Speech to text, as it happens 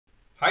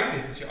Hi,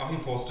 this is Joachim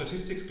for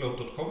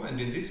statisticsglobe.com,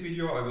 and in this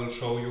video I will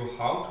show you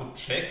how to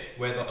check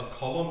whether a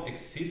column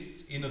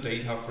exists in a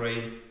data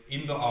frame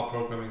in the R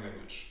programming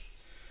language.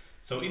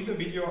 So in the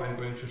video I'm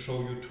going to show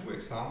you two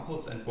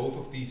examples, and both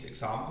of these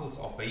examples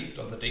are based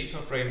on the data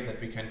frame that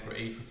we can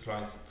create with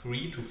lines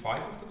 3 to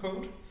 5 of the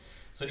code.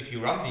 So if you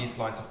run these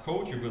lines of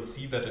code, you will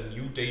see that a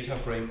new data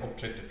frame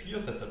object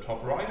appears at the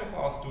top right of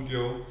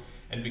RStudio.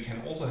 And we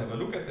can also have a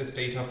look at this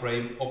data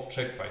frame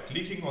object by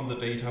clicking on the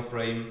data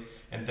frame,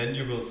 and then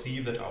you will see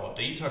that our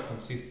data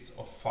consists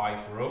of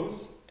 5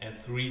 rows and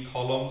 3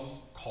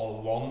 columns,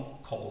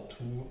 col1,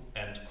 col2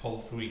 and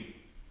col3.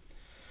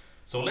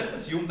 So let's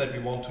assume that we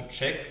want to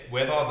check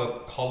whether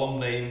the column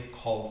name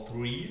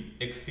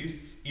col3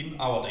 exists in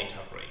our data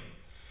frame.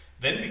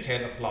 Then we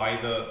can apply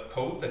the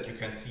code that you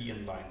can see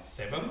in line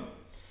 7,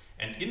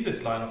 and in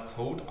this line of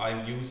code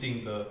I'm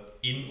using the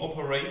in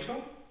operator,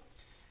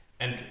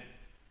 and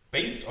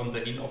based on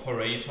the in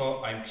operator,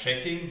 I'm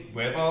checking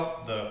whether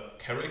the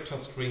character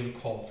string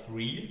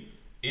col3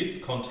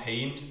 is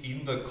contained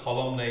in the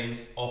column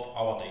names of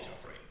our data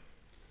frame.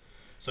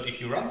 So if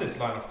you run this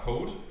line of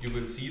code, you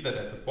will see that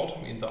at the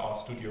bottom in the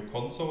RStudio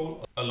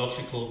console, a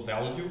logical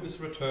value is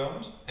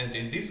returned. And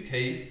in this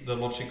case, the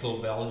logical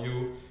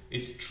value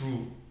is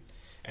true.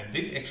 And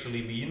this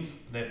actually means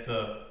that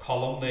the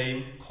column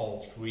name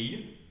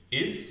col3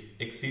 is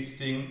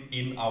existing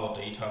in our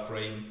data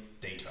frame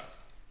data.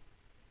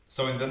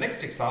 So in the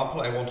next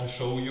example, I want to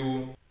show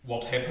you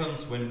what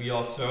happens when we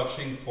are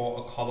searching for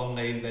a column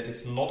name that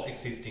is not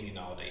existing in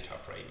our data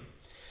frame.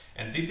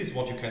 And this is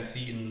what you can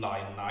see in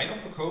line 9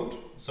 of the code.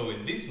 So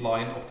in this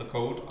line of the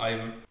code,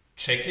 I'm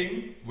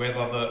checking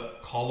whether the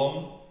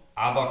column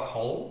other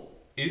col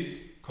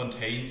is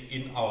contained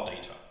in our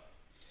data.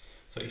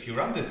 So if you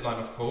run this line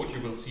of code,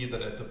 you will see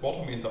that at the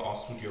bottom in the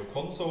RStudio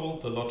console,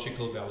 the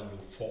logical value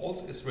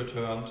false is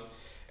returned.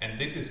 And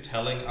this is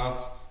telling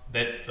us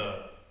that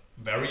the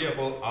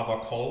variable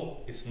other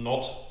col is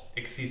not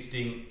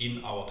existing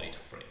in our data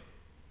frame.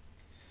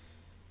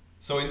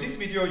 So in this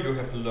video you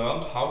have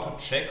learned how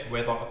to check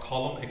whether a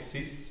column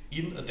exists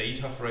in a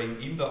data frame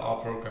in the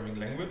R programming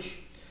language.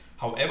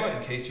 However,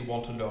 in case you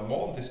want to learn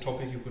more on this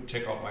topic, you could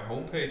check out my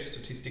homepage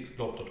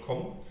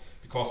statisticsglobe.com,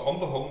 because on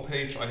the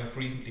homepage I have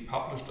recently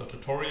published a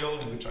tutorial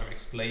in which I'm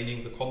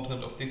explaining the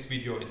content of this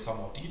video in some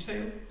more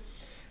detail,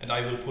 and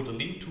I will put a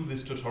link to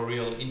this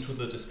tutorial into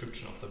the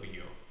description of the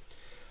video.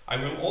 I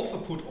will also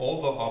put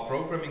all the R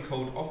programming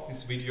code of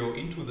this video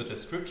into the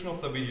description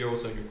of the video,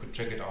 so you could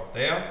check it out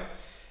there.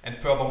 And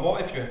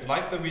furthermore, if you have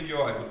liked the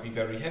video, I would be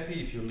very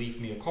happy if you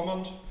leave me a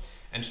comment.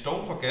 And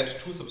don't forget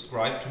to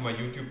subscribe to my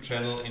YouTube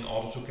channel in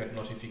order to get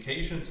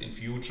notifications in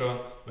future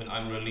when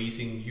I'm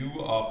releasing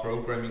new R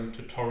programming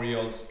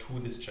tutorials to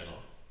this channel.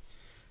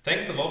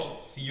 Thanks a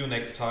lot, see you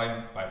next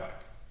time, bye bye.